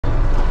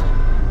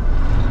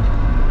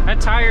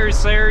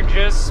tires there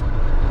just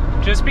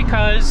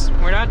because.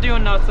 We're not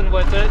doing nothing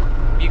with it.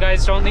 You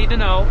guys don't need to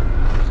know.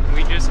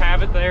 We just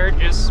have it there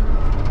just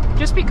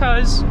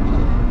because.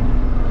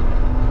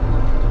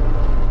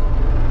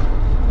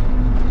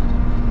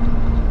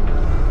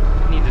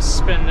 Need to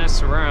spin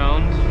this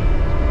around.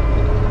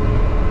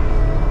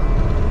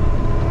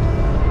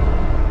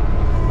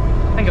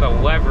 Think of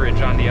the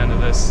leverage on the end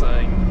of this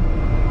thing.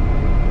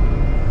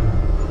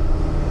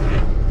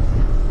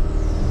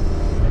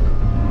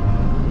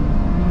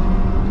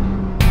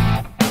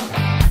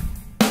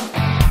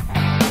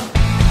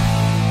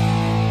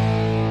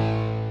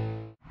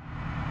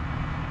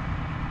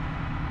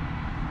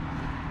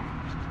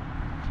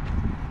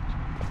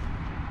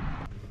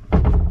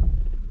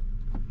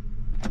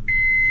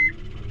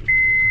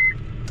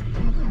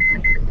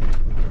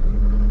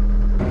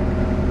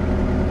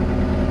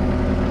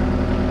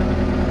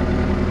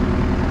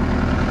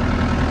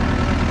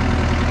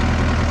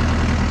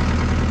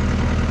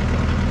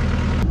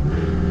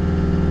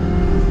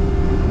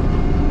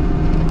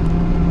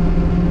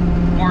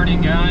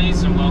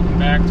 Guys, and welcome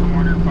back to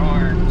Werner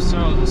Farm.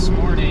 So this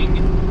morning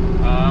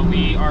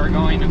we are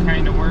going to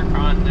kind of work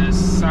on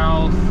this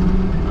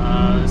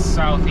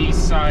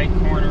southeast side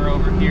corner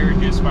over here,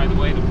 just by the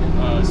way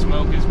the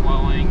smoke is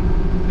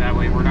blowing. That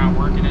way we're not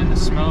working in the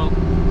smoke.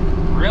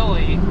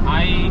 Really,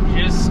 I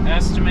just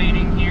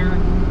estimating here,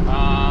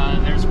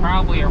 there's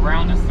probably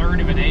around 1/3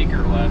 of an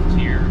acre left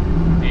here,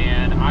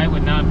 and I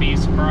would not be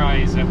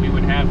surprised that we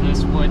would have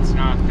this woods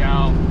knocked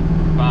out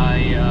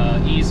by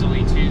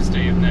easily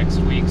Tuesday of next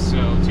week,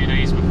 so 2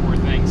 days before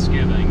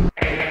Thanksgiving.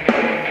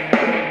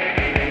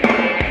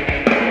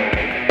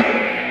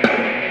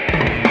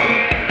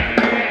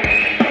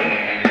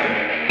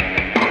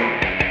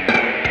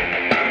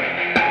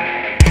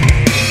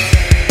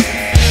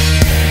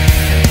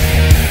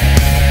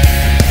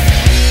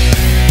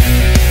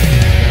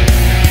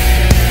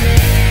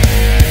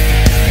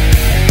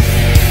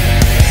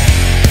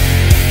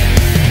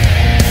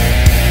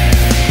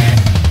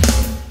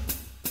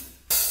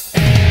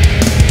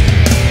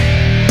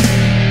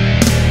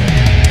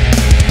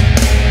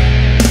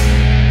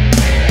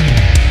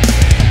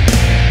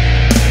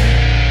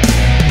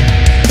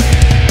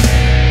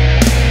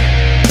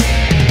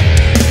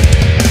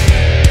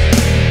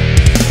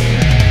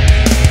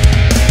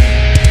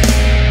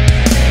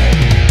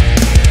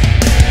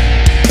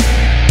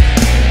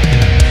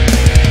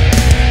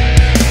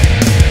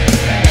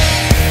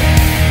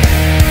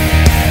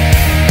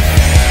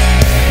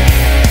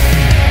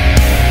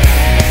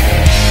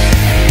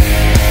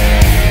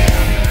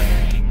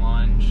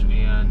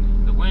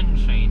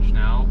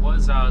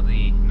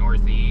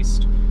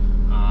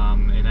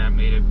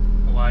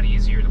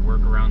 Easier to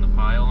work around the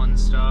pile and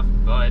stuff,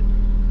 but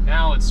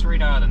now it's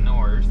straight out of the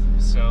north,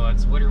 so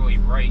it's literally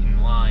right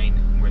in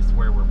line with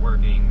where we're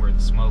working, where the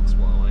smoke's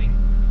blowing.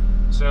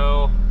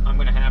 So I'm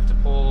gonna have to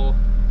pull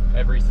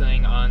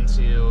everything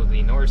onto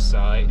the north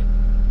side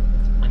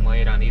and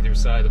lay it on either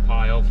side of the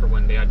pile for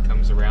when Dad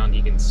comes around.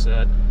 He can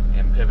sit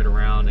and pivot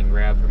around and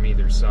grab from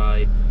either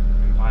side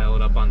and pile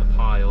it up on the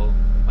pile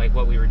like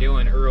what we were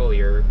doing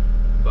earlier,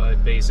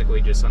 but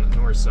basically just on the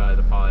north side of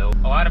the pile.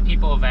 A lot of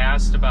people have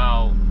asked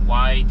about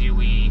why do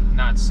we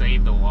not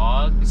save the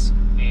logs,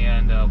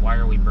 and why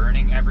are we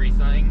burning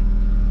everything?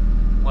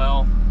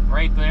 Well,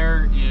 right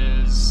there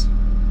is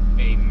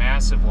a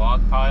massive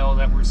log pile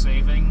that we're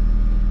saving.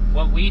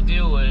 What we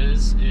do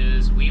is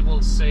we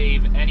will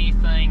save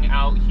anything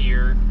out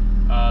here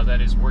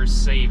that is worth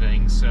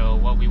saving. So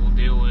what we will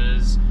do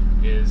is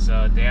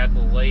Dad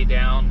will lay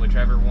down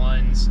whichever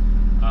ones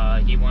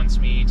he wants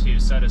me to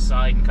set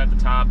aside and cut the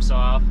tops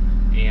off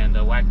and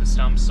whack the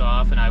stumps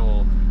off, and I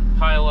will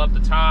pile up the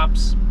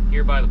tops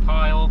here by the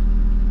pile,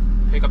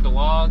 pick up the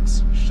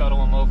logs, shuttle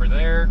them over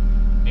there,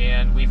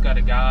 and we've got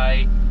a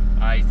guy,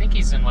 I think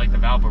he's in like the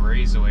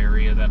Valparaiso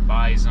area, that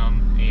buys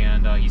them,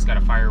 and he's got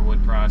a firewood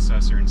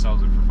processor and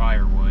sells it for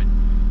firewood.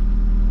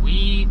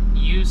 We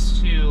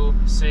used to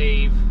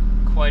save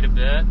quite a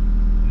bit,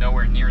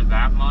 nowhere near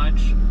that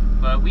much,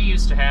 but we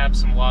used to have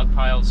some log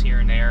piles here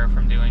and there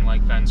from doing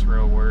like fence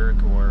row work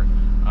or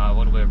a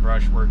little bit of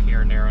brush work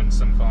here and there on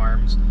some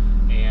farms.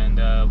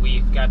 And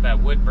we've got that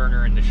wood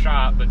burner in the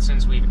shop, but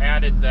since we've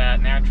added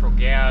that natural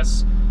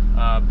gas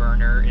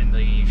burner in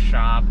the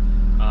shop,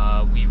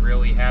 we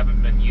really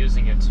haven't been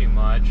using it too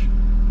much.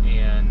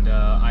 And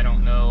I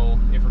don't know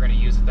if we're going to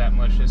use it that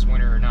much this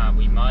winter or not.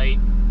 We might,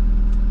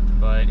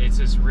 but it's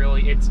just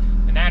really,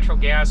 the natural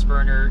gas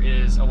burner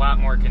is a lot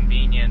more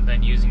convenient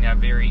than using that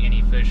very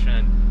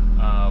inefficient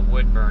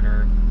wood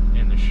burner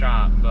in the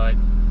shop. But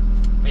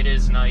it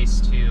is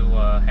nice to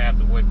have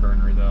the wood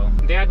burner though.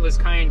 Dad was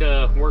kind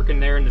of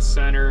working there in the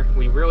center.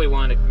 We really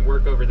want to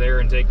work over there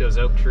and take those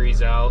oak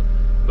trees out,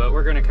 but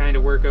we're going to kind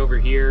of work over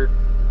here.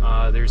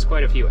 There's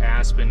quite a few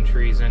aspen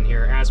trees in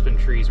here. Aspen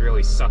trees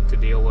really suck to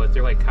deal with.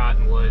 They're like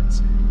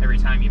cottonwoods. Every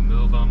time you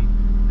move them,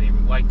 they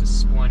like to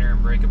splinter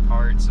and break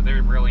apart, so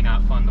they're really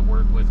not fun to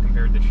work with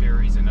compared to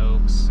cherries and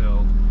oaks.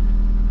 So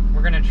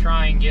we're going to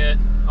try and get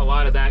a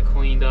lot of that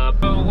cleaned up.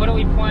 So what do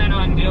we plan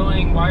on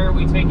doing? Why are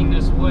we taking this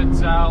this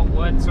woods out.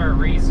 What's our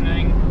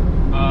reasoning?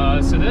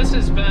 So this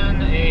has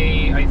been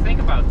I think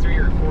about 3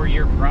 or 4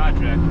 year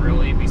project,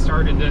 really. We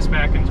started this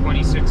back in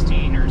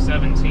 2016 or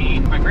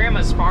 17. My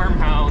grandma's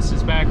farmhouse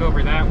is back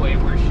over that way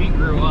where she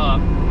grew up,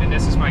 and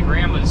this is my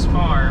grandma's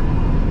farm.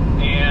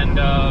 And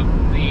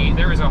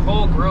there was a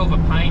whole grove of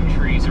pine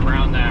trees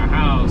around that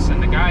house,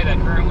 and the guy that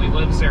currently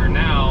lives there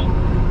now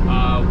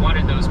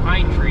wanted those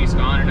pine trees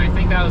gone, and I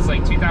think that was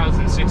like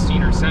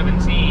 2016 or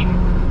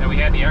 17 that we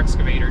had the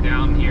excavator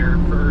down here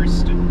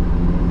first,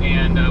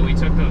 and we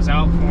took those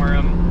out for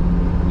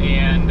him,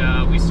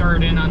 and we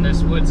started in on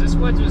this woods. This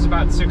woods was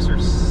about 6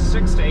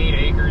 to 8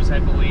 acres, I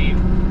believe,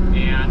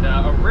 and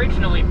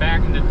originally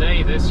back in the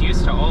day this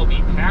used to all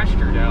be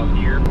pastured out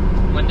here.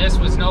 When this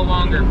was no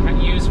longer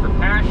used for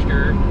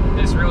pasture,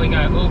 this really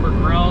got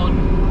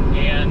overgrown,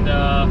 and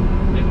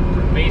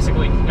it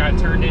basically got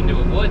turned into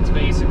a woods,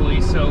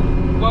 basically. So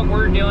what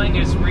we're doing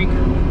is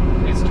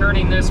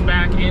turning this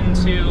back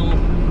into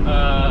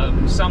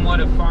somewhat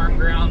of farm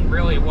ground.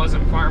 Really, it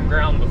wasn't farm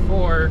ground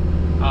before.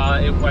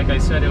 Like I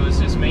said, it was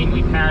just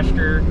mainly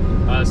pasture,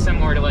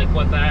 similar to like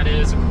what that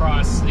is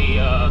across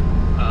the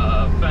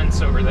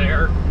fence over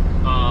there.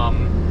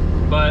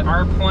 But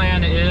our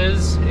plan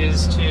is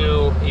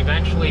to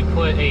eventually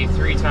put a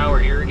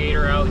 3-tower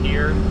irrigator out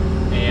here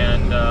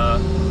and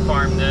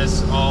farm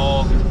this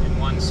all in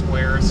one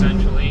square,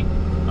 essentially.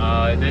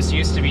 This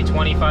used to be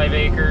 25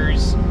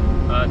 acres,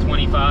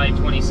 25,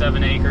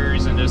 27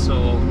 acres, and this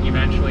will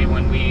eventually,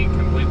 when we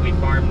completely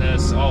farm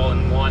this all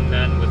in one,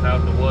 then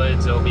without the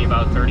woods, it'll be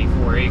about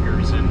 34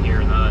 acres in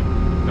here, not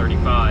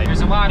 35.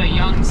 There's a lot of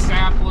young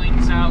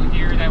saplings out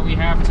here that we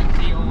have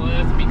to deal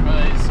with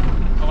because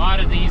a lot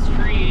of these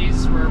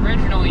trees were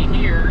originally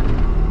here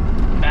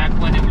back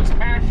when it was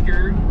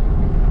pastured,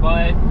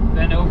 but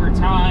then over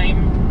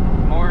time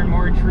more and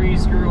more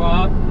trees grew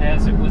up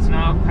as it was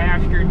not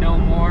pastured no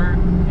more,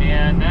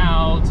 and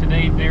now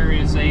today there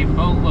is a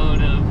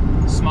boatload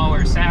of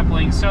smaller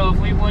saplings. So if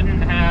we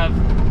wouldn't have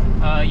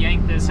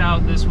yanked this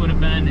out, this would have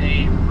been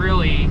a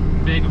really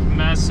big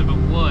mess of a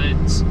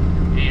woods.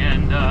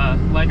 And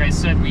like I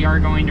said, we are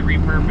going to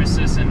repurpose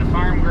this into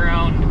farm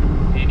ground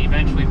and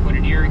eventually put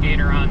an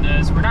irrigator on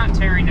this. We're not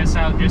tearing this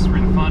out just for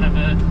the fun of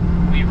it.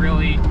 We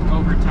really,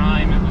 over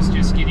time, it was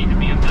just getting to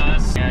be a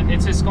mess. And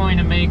it's just going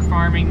to make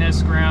farming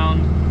this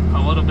ground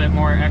a little bit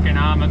more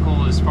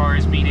economical as far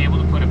as being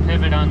able to put a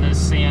pivot on this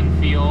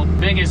sand field.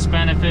 Biggest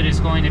benefit is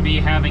going to be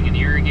having an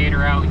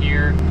irrigator out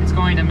here. It's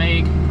going to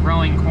make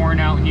growing corn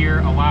out here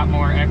a lot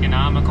more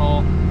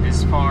economical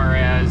as far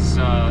as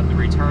the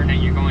return that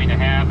you're going to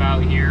have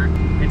out here.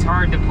 It's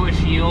hard to push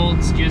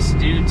yields just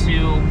due to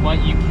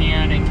what you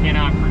can and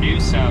cannot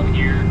produce out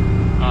here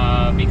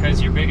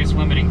because your biggest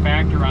limiting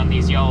factor on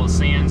these yellow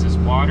sands is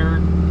water,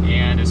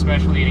 and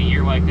especially in a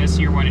year like this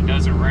year when it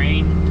doesn't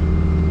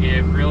rain,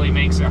 it really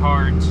makes it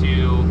hard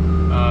to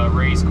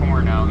raise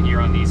corn out here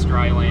on these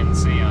dry land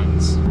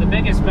sands. The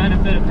biggest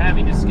benefit of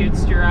having a skid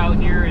steer out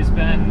here has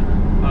been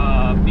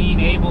being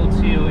able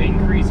to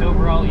increase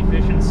overall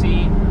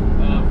efficiency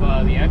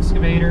of the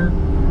excavator.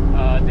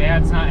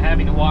 Dad's not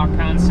having to walk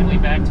constantly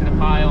back to the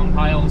pile and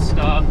pile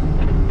stuff.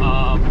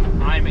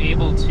 I'm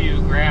able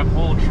to grab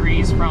whole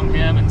trees from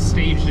him and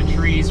stage the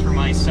trees for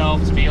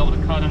myself to be able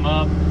to cut them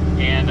up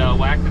and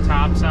whack the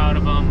tops out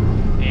of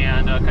them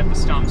and cut the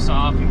stumps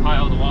off and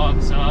pile the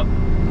logs up.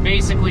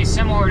 Basically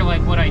similar to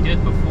like what I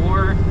did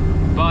before,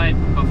 but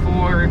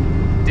before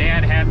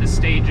Dad had to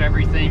stage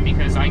everything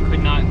because I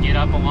could not get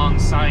up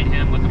alongside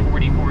him with the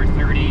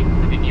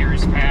 4430 in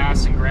years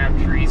past and grab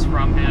trees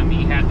from him.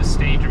 He had to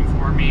stage them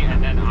for me,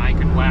 and then I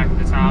could whack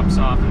the tops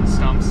off and the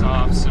stumps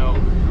off. So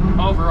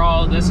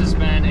overall, this has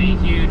been a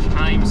huge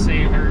time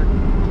saver,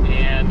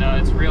 and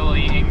it's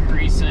really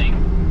increasing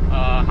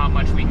how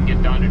much we can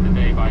get done in a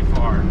day by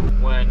far.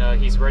 When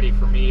he's ready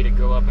for me to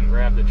go up and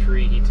grab the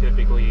tree, he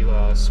typically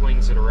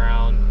swings it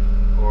around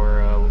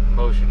or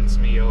motions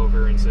me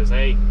over and says,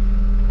 "Hey,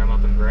 come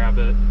up and grab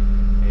it,"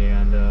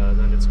 and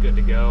then it's good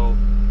to go,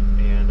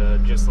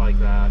 and just like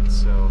that.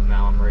 So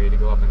now I'm ready to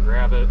go up and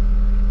grab it,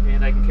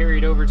 and I can carry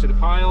it over to the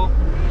pile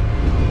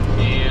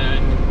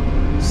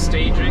and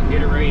stage it,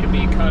 get it ready to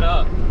be cut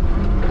up.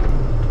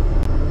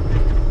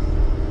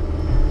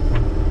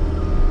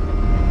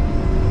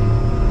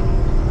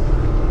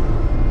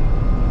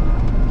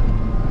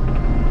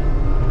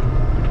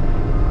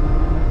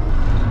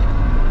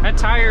 That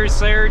tire's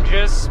there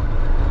just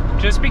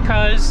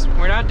because.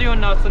 We're not doing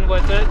nothing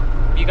with it.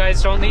 You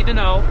guys don't need to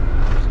know.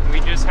 We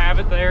just have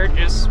it there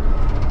just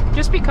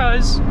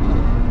because.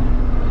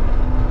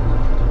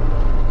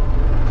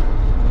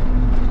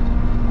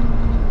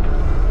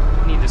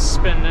 Need to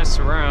spin this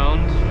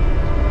around.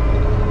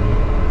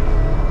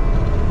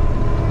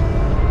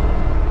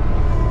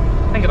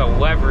 Think of the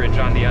leverage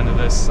on the end of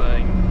this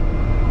thing.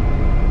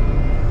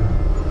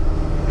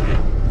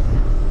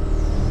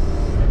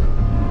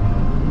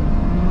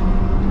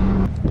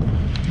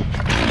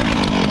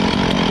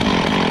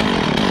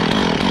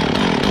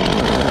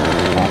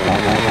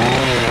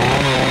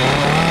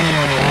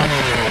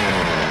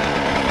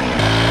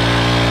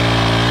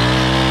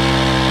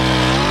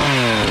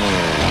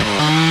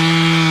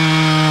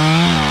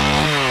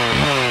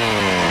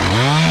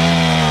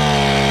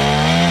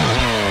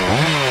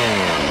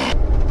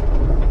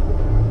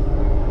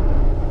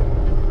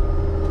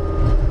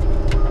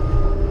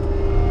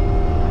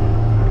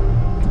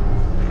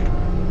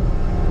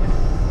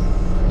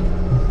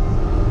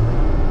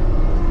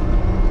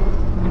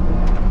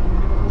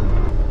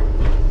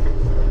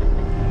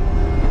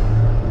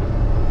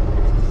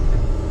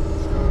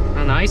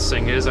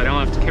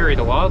 carry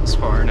the logs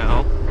far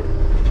now.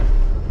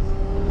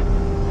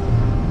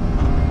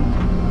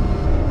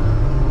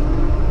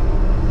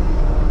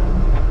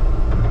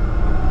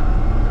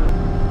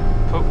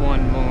 Put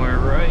one more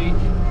right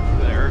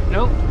there.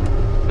 Nope,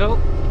 nope,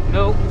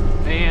 nope,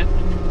 and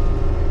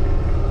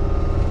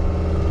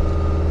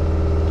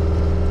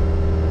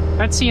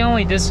that's the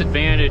only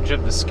disadvantage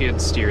of the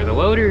skid steer. The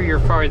loader, you're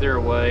farther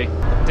away.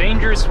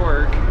 Dangerous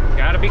work,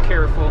 gotta be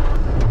careful.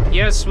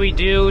 Yes, we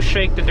do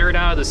shake the dirt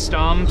out of the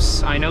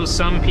stumps. I know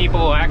some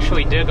people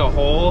actually dig a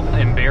hole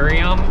and bury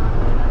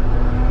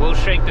them. We'll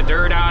shake the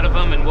dirt out of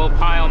them and we'll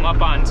pile them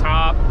up on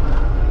top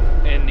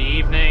in the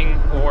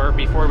evening or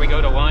before we go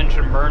to lunch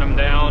and burn them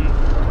down.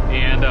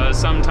 And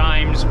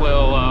sometimes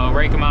we'll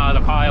rake them out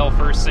of the pile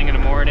first thing in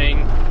the morning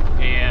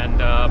and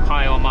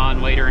pile them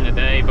on later in the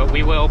day, but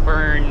we will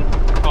burn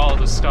all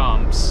the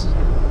stumps.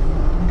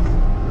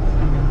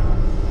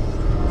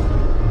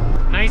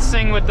 Nice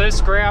thing with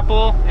this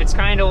grapple, it's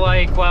kind of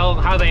like, well,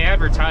 how they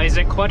advertise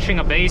it, clutching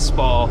a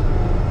baseball.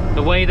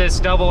 The way this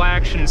double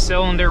action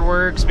cylinder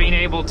works, being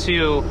able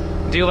to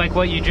do like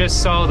what you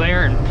just saw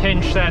there and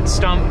pinch that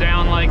stump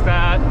down like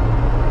that,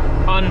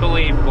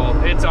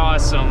 unbelievable. It's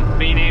awesome.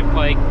 Being able,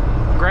 like,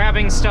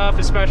 grabbing stuff,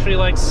 especially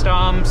like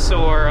stumps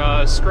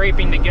or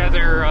scraping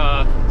together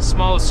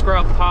small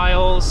scrub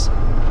piles.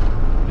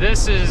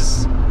 This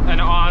is an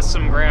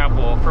awesome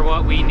grapple for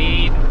what we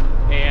need,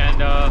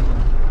 and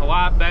a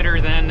lot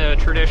better than the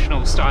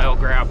traditional style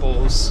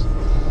grapples.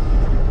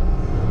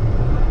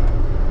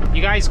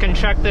 You guys can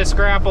check this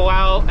grapple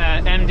out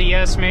at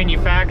MDS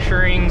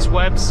Manufacturing's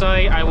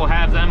website. I will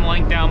have them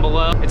linked down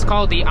below. It's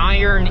called the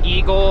Iron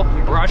Eagle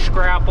Brush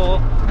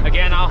Grapple.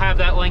 Again, I'll have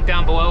that link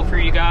down below for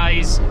you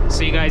guys,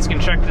 so you guys can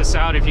check this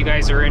out if you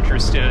guys are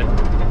interested.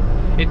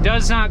 It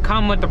does not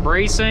come with the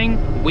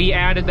bracing. We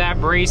added that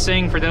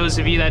bracing. For those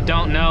of you that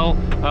don't know,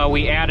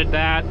 we added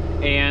that,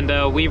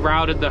 and we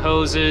routed the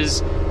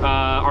hoses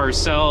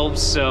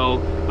ourselves, so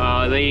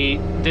they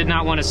did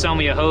not want to sell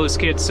me a hose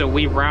kit, so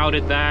we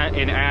routed that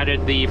and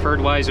added the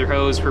fertilizer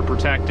hose for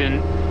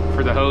protectant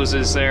for the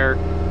hoses there.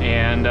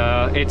 And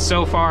it's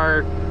so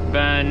far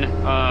been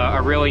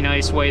a really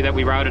nice way that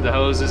we routed the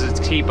hoses.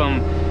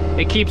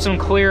 It keeps them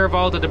clear of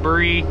all the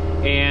debris,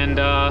 and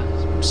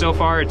so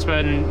far it's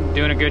been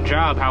doing a good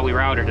job how we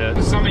routed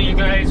it. Some of you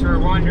guys were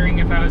wondering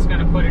if I was going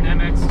to put an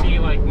MXT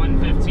like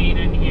 115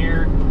 in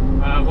here.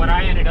 What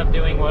I ended up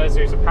doing was,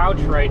 there's a pouch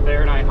right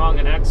there, and I hung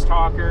an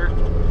X-Talker,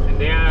 and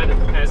Dad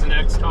has an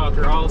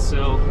X-Talker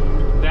also.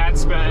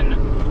 That's been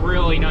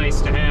really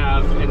nice to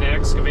have in the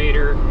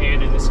excavator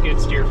and in the skid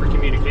steer for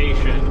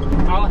communication.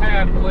 I'll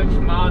have which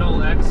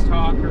model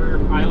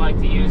X-Talker I like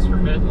to use for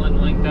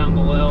Midland linked down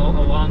below,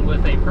 along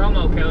with a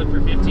promo code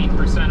for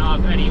 15%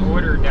 off any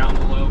order down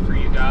below for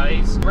you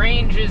guys.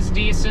 Range is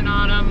decent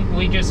on them.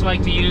 We just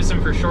like to use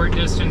them for short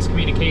distance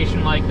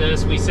communication like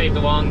this. We save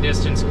the long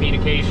distance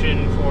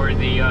communication for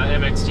the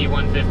MXT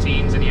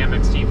 115s and the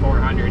MXT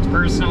 400s.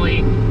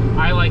 Personally,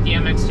 I like the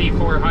MXT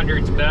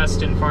 400s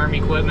best in farm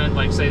equipment,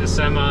 like say the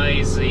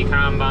semis, the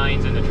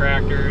combines, and the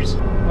tractors.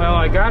 Well,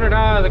 I got it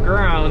out of the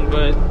ground,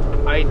 but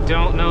I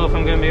don't know if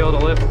I'm going to be able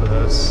to lift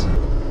this.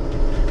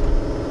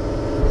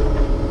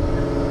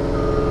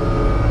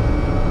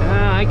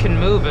 I can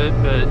move it,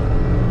 but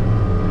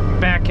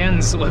back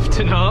end's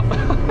lifting up.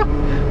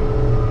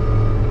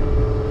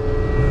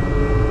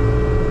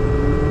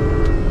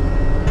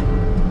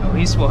 At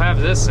least we'll have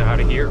this out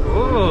of here.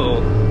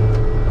 Whoa!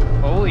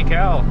 Holy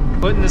cow.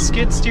 Putting the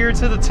skid steer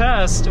to the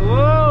test.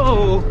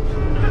 Whoa!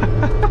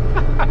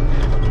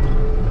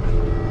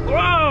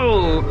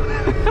 Whoa!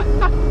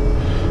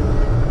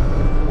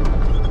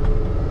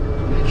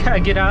 I gotta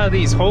get out of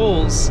these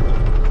holes.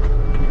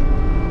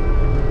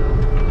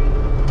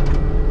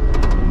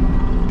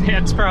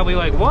 Dad's probably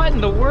like, what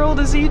in the world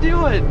is he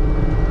doing?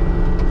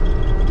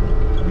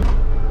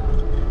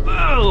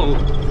 Whoa!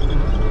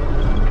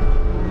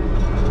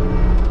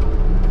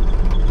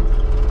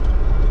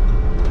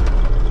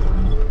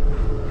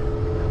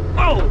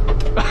 Oh!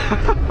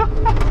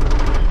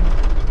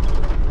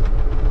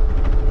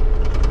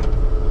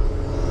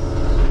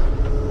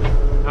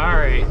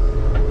 Alright.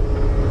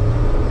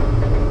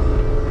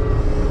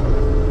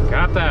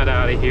 Got that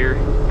out of here.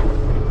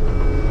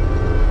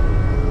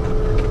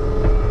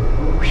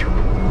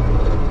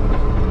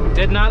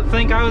 Did not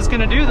think I was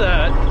gonna do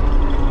that.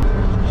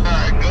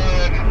 Alright, go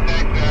ahead and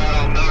take that.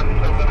 I'll knock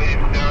some of these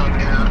down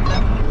here.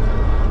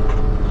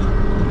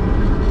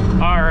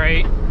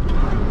 Alright.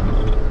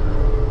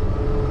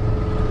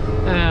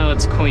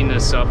 Let's clean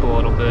this up a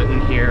little bit in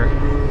here.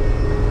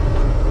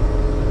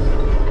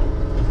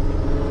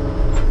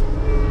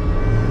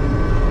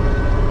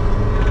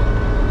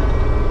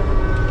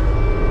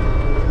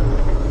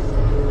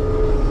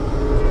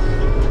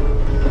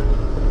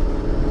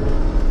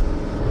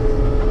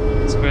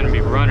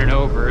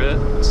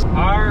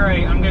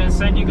 Alright, I'm going to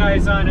send you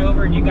guys on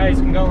over and you guys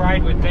can go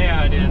ride with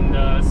Dad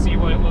and see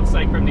what it looks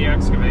like from the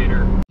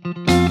excavator.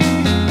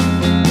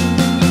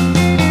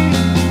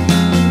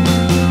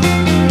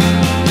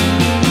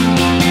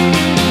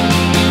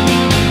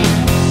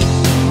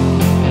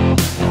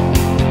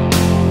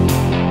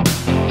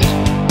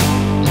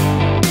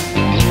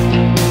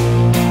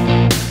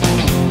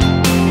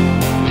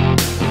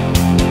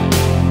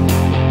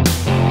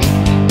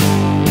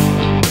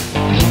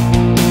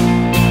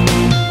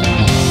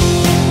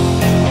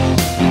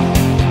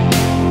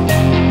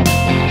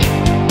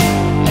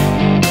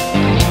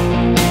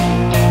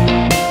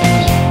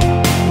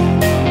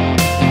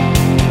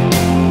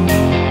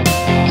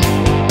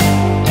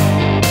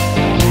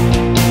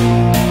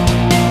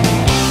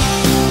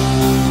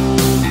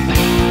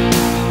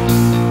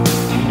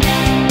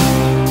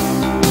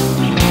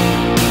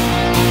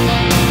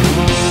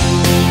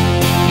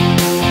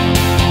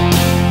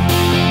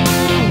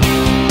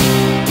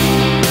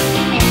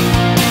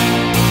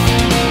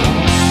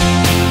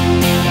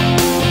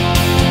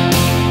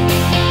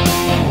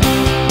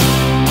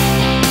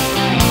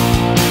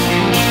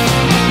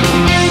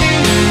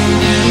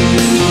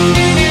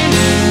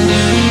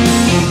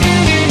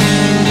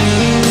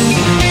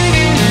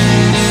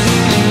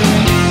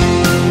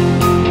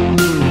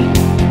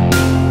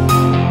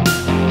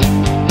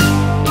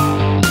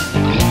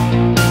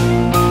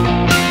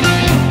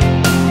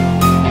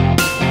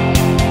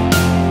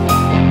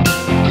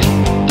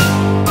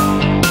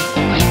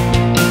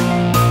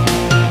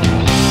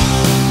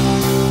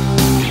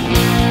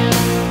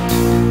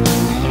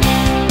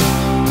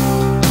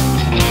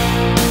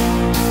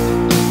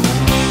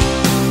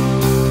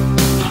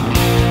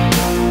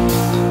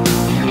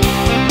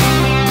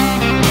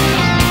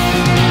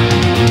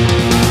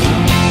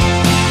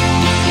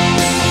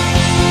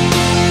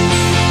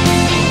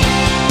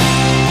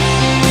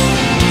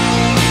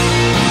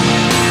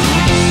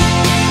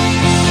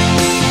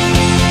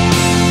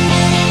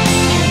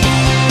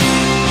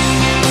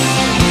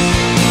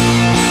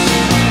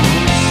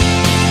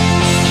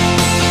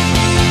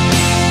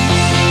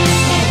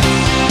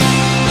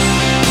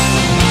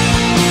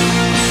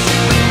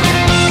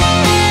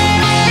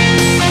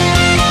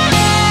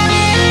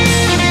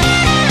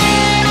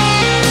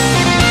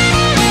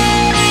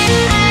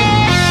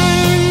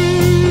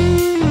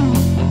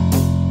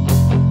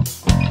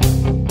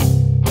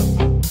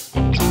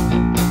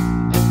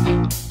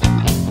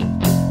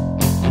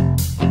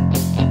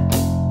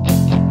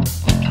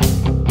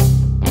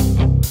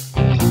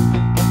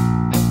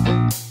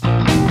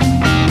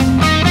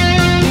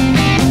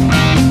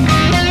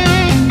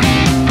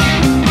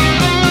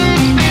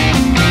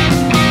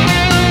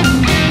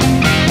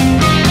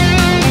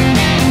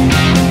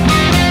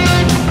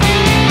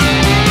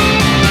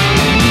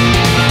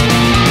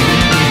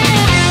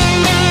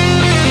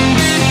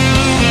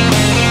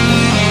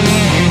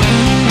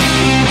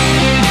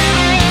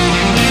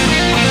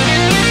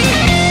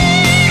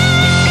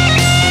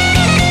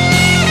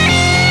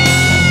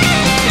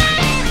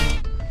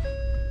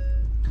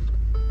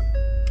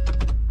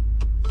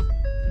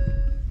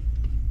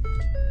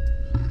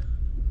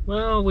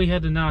 Well, we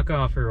had to knock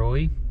off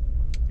early.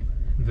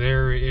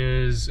 There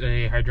is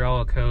a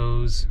hydraulic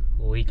hose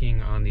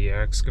leaking on the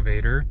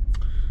excavator,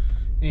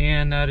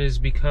 and that is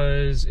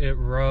because it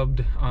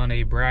rubbed on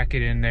a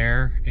bracket in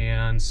there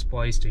and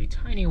spliced a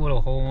tiny little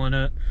hole in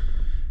it.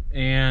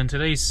 And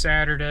today's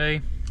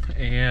Saturday,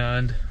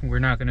 and we're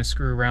not going to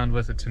screw around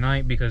with it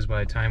tonight because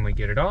by the time we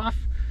get it off,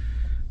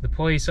 the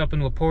place up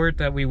in LaPorte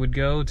that we would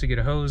go to get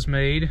a hose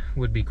made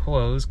would be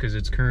closed because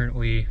it's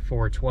currently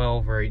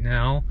 4/12 right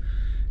now,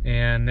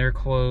 and they're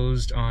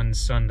closed on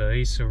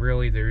Sunday, so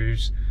really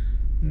there's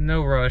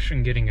no rush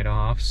in getting it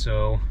off.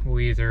 So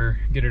we'll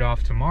either get it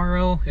off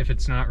tomorrow if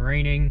it's not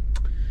raining,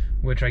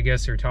 which I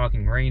guess they're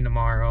talking rain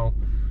tomorrow,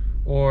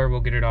 or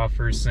we'll get it off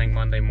first thing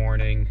Monday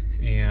morning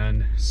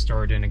and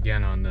start in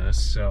again on this.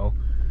 So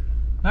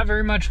not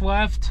very much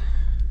left.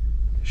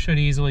 Should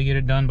easily get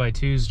it done by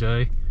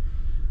Tuesday.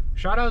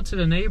 Shout out to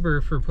the neighbor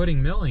for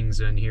putting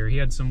millings in here. He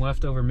had some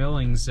leftover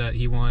millings that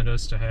he wanted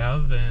us to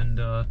have, and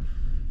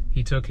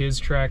he took his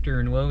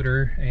tractor and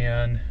loader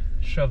and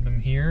shoved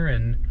them here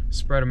and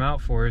spread them out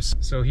for us.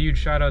 So huge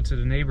shout out to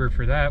the neighbor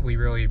for that. We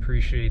really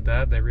appreciate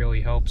that. That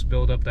really helps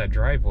build up that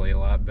driveway a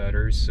lot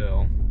better.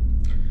 So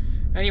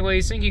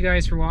anyways, thank you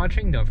guys for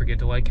watching. Don't forget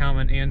to like,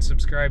 comment, and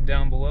subscribe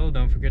down below.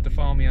 Don't forget to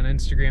follow me on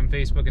Instagram,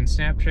 Facebook, and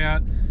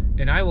Snapchat.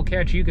 And I will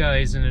catch you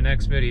guys in the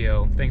next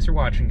video. Thanks for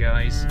watching,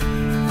 guys.